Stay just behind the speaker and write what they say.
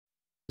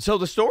So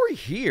the story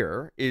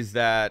here is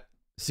that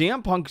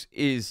CM Punk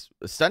is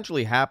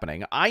essentially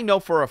happening. I know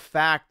for a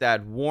fact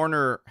that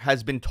Warner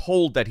has been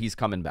told that he's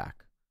coming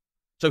back.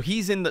 So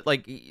he's in the,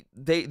 like,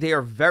 they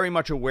are very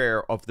much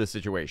aware of the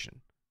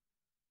situation.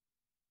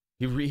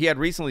 He had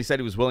recently said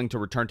he was willing to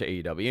return to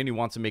AEW and he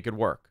wants to make it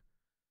work.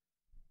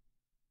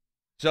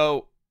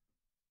 So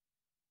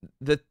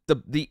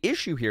the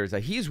issue here is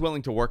that he's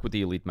willing to work with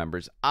the Elite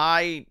members.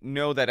 I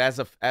know that as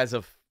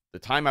of the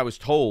time I was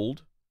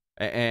told,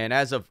 and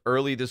as of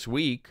early this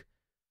week,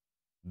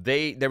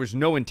 there was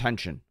no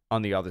intention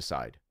on the other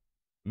side.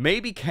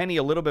 Maybe Kenny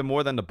a little bit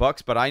more than the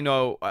Bucks, but I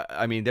know,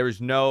 I mean,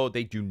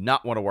 they do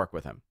not want to work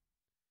with him.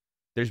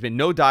 There's been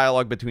no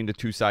dialogue between the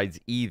two sides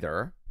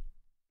either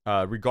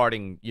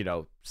regarding,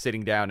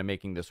 sitting down and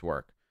making this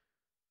work.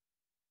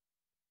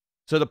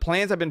 So the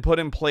plans have been put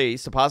in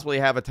place to possibly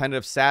have a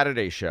tentative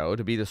Saturday show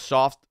to be the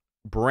soft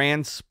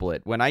brand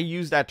split. When I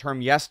used that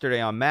term yesterday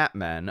on Mat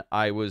Men,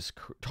 I was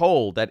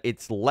told that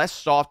it's less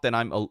soft than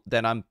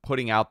I'm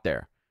putting out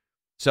there.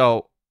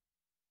 So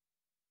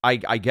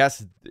I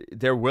guess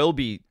there will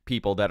be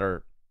people that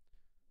are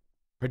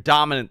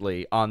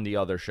predominantly on the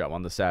other show,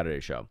 on the Saturday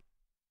show.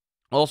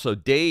 Also,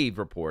 Dave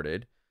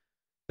reported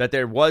that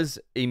there was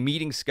a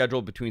meeting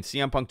scheduled between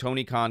CM Punk,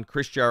 Tony Khan,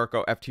 Chris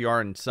Jericho,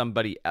 FTR, and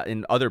somebody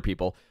and other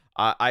people.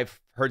 I've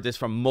heard this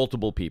from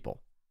multiple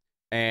people,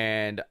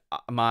 and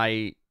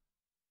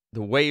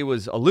the way it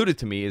was alluded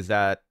to me is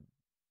that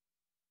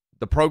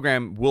the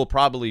program will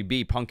probably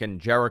be Punk and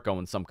Jericho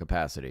in some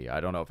capacity.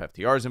 I don't know if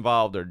FTR is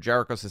involved or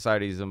Jericho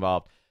Society is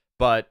involved,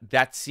 but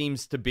that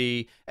seems to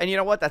be, and you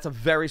know what? That's a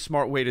very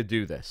smart way to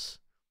do this.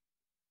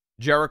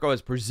 Jericho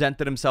has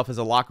presented himself as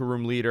a locker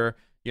room leader.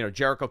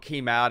 Jericho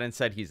came out and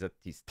said he's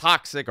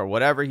toxic or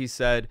whatever he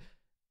said,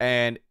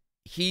 and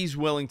he's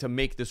willing to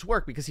make this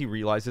work because he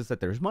realizes that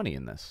there's money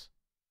in this.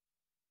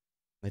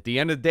 At the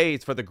end of the day,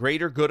 it's for the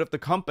greater good of the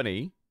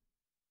company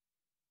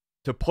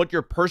to put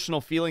your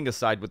personal feeling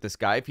aside with this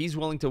guy. If he's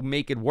willing to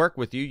make it work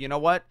with you, you know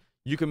what?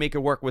 You can make it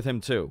work with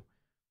him too.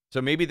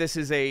 So maybe this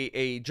is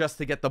a just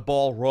to get the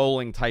ball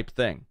rolling type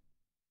thing,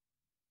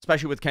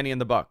 especially with Kenny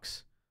and the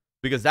Bucks,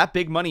 because that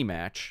big money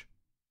match,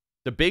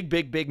 the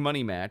big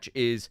money match,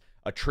 is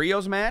a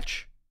trios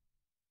match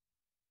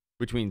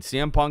between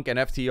CM Punk and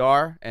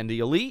FTR and the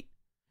Elite,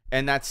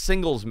 and that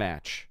singles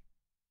match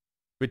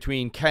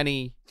between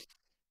Kenny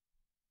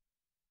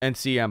and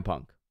CM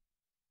Punk.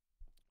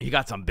 You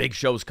got some big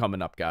shows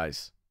coming up,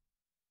 guys.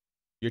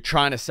 You're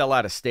trying to sell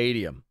out a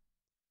stadium.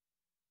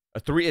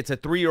 It's a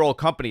 3-year-old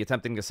company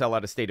attempting to sell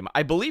out a stadium.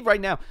 I believe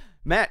right now,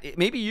 Matt,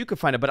 maybe you could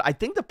find it, but I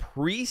think the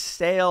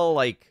pre-sale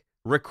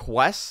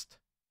request,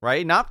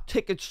 right? Not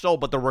tickets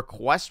sold, but the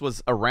request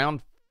was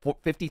around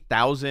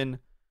 50,000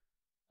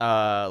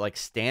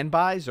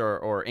 standbys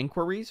or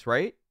inquiries,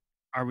 right?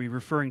 Are we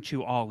referring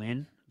to All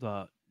In?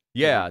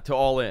 Yeah, to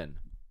All In.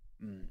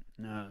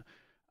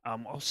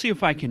 I'll see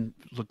if I can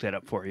look that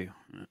up for you.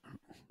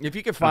 If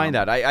you can find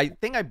that. I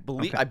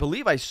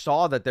believe I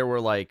saw that there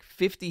were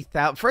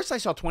 50,000. First I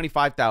saw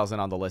 25,000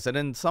 on the list, and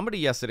then somebody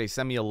yesterday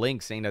sent me a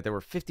link saying that there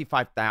were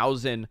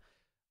 55,000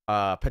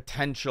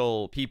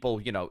 potential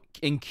people,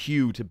 in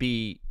queue to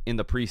be in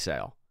the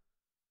pre-sale.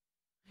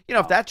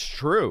 If that's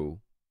true,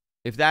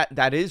 if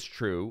that is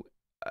true,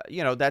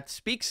 that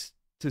speaks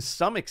to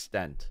some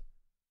extent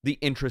the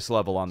interest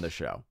level on the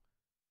show.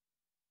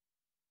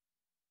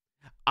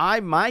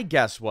 My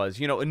guess was,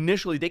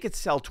 initially they could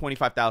sell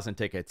 25,000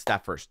 tickets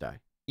that first day.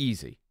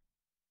 Easy.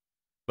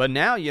 But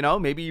now,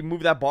 maybe you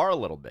move that bar a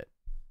little bit.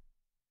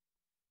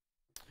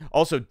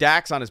 Also,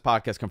 Dax on his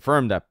podcast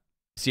confirmed that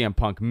CM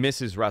Punk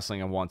misses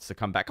wrestling and wants to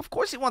come back. Of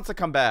course he wants to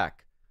come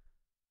back.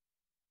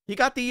 He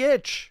got the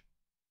itch.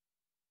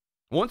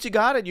 Once you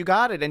got it, you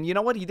got it. And you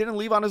know what? He didn't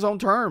leave on his own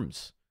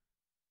terms.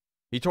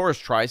 He tore his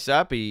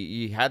tricep.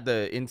 He had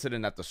the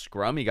incident at the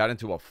Scrum. He got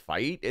into a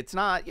fight. It's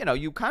not,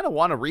 you kind of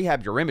want to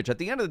rehab your image. At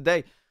the end of the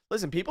day,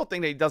 listen, people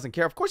think that he doesn't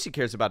care. Of course he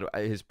cares about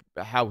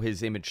how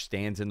his image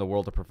stands in the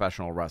world of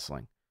professional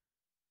wrestling.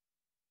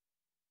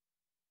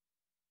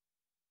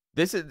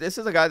 This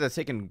is a guy that's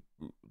taken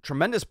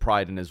tremendous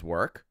pride in his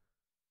work.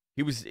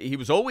 He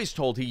was always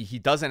told he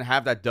doesn't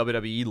have that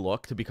WWE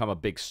look to become a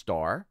big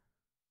star.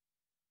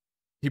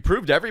 He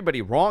proved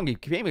everybody wrong. He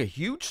became a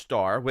huge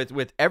star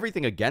with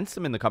everything against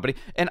him in the company.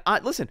 And I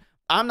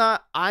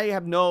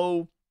have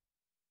no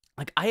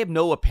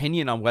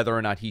opinion on whether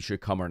or not he should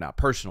come or not,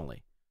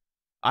 personally.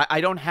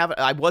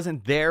 I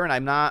wasn't there, and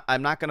I'm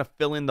not going to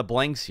fill in the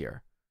blanks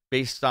here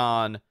based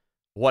on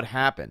what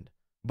happened.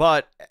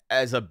 But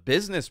as a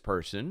business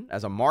person,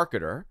 as a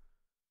marketer,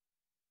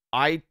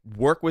 I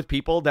work with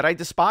people that I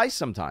despise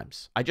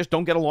sometimes. I just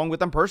don't get along with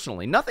them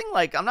personally. Nothing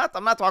I'm not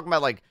talking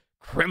about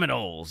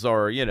criminals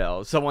or,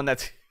 someone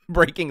that's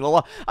breaking the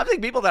law. I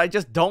think people that I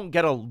just don't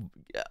get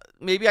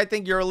maybe I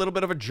think you're a little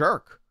bit of a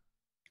jerk,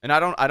 and I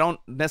don't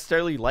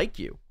necessarily like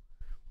you.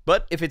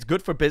 But if it's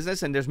good for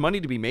business and there's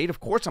money to be made, of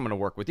course I'm going to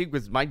work with you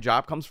because my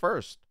job comes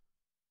first.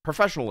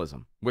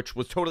 Professionalism, which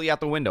was totally out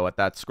the window at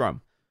that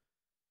Scrum.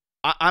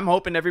 I'm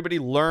hoping everybody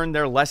learned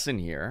their lesson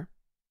here.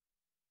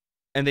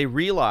 and they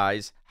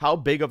realize how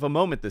big of a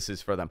moment this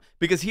is for them.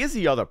 Because here's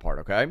the other part,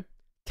 okay?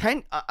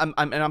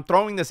 I'm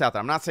throwing this out there.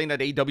 I'm not saying that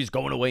AEW is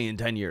going away in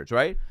 10 years,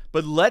 right?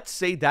 But let's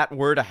say that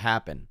were to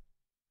happen,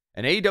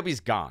 and AEW's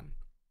gone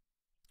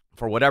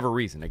for whatever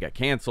reason. They get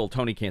canceled.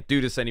 Tony can't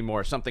do this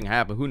anymore. Something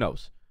happened. Who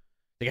knows?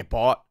 They get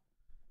bought.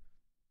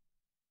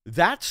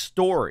 That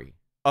story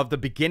of the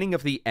beginning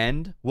of the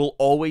end will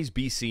always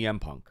be CM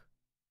Punk.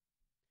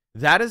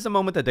 That is the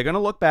moment that they're going to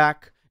look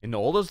back in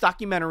all those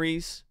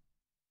documentaries,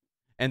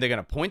 and they're going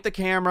to point the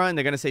camera, and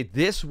they're going to say,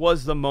 this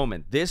was the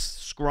moment. This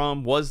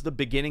scrum was the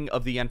beginning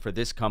of the end for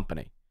this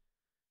company.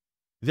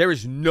 There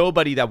is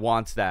nobody that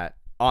wants that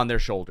on their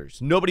shoulders.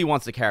 Nobody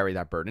wants to carry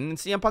that burden. And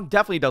CM Punk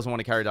definitely doesn't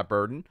want to carry that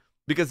burden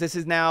because this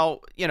is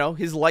now,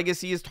 his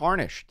legacy is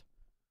tarnished.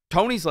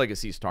 Tony's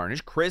legacy is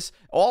tarnished. Chris,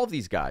 all of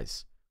these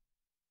guys.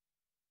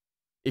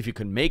 If you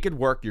can make it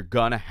work, you're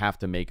going to have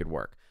to make it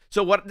work.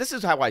 So this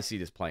is how I see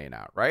this playing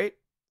out, right?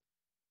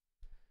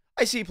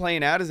 I see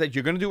playing out is that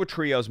you're going to do a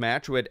trios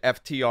match with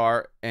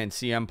FTR and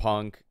CM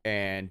Punk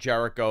and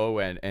Jericho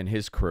and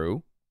his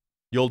crew.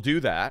 You'll do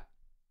that.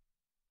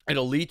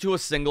 It'll lead to a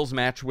singles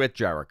match with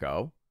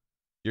Jericho.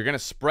 You're going to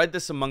spread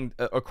this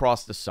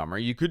across the summer.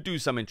 You could do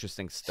some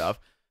interesting stuff.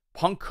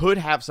 Punk could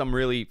have some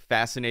really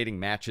fascinating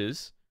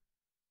matches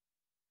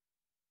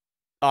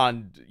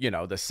on,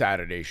 the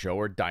Saturday show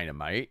or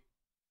Dynamite.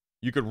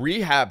 You could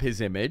rehab his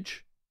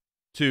image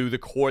to the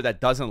core that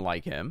doesn't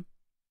like him.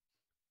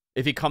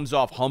 If he comes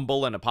off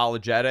humble and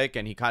apologetic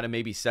and he kind of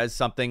maybe says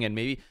something and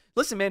maybe,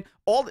 listen, man,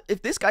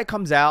 if this guy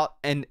comes out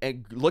and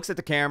looks at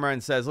the camera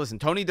and says, listen,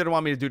 Tony didn't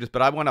want me to do this,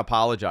 but I want to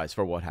apologize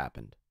for what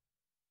happened.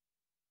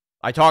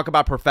 I talk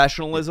about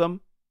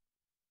professionalism.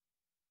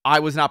 I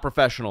was not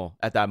professional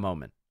at that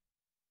moment.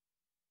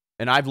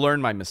 And I've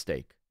learned my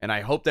mistake. And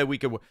I hope that we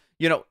could,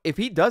 if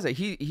he does it,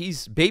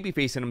 he's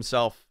baby-facing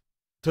himself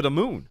to the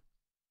moon.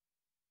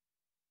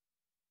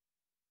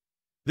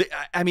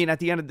 I mean, at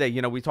the end of the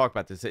day, we talk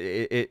about this.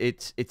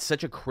 It's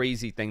such a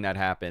crazy thing that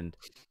happened.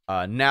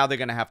 Now they're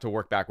going to have to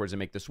work backwards and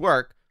make this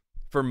work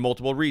for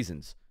multiple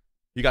reasons.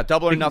 You got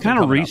Double or Nothing kind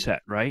of coming reset,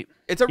 up. Right?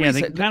 It's a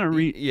reset. Kind of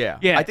yeah.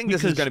 I think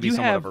this is going to be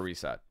somewhat of a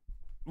reset.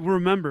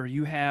 Remember,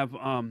 you have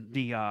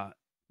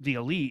the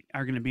Elite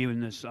are going to be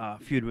in this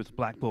feud with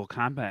Blackpool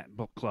Combat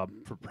Book Club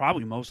for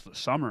probably most of the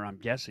summer, I'm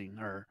guessing,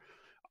 or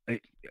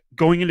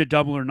going into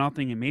Double or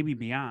Nothing and maybe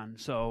beyond.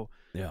 So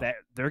that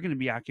they're going to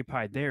be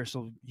occupied there.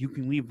 So you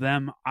can leave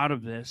them out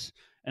of this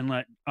and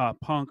let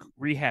Punk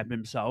rehab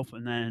himself,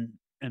 and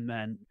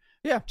then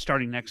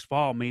starting next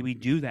fall, maybe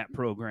do that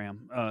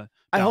program.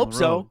 I hope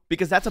so,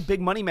 because that's a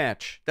big money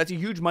match. That's a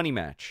huge money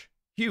match.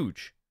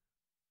 Huge.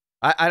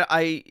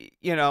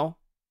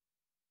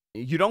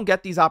 You don't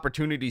get these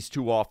opportunities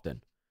too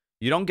often.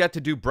 You don't get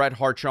to do Bret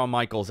Hart, Shawn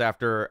Michaels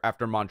after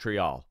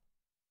Montreal.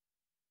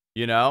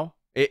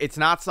 It's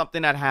not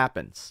something that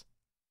happens.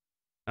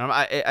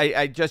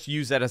 I just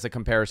use that as a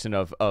comparison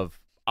of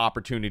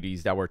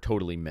opportunities that were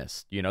totally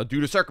missed, due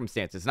to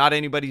circumstances. Not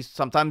anybody's,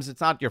 sometimes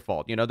it's not your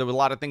fault. There were a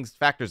lot of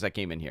factors that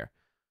came in here.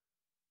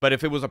 But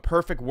if it was a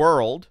perfect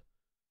world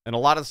and a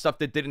lot of stuff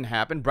that didn't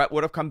happen, Bret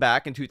would have come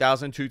back in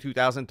 2002,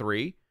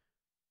 2003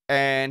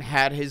 and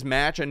had his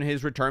match and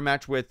his return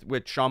match with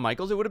Shawn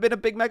Michaels. It would have been a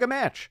big mega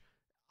match.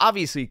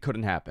 Obviously, it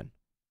couldn't happen.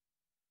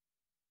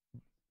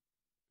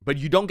 But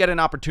you don't get an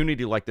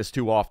opportunity like this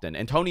too often.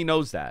 And Tony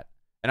knows that.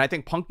 And I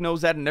think Punk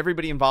knows that, and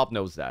everybody involved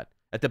knows that.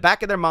 At the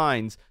back of their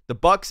minds, the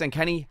Bucks and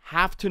Kenny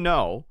have to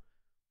know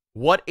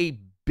what a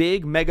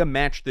big mega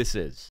match this is.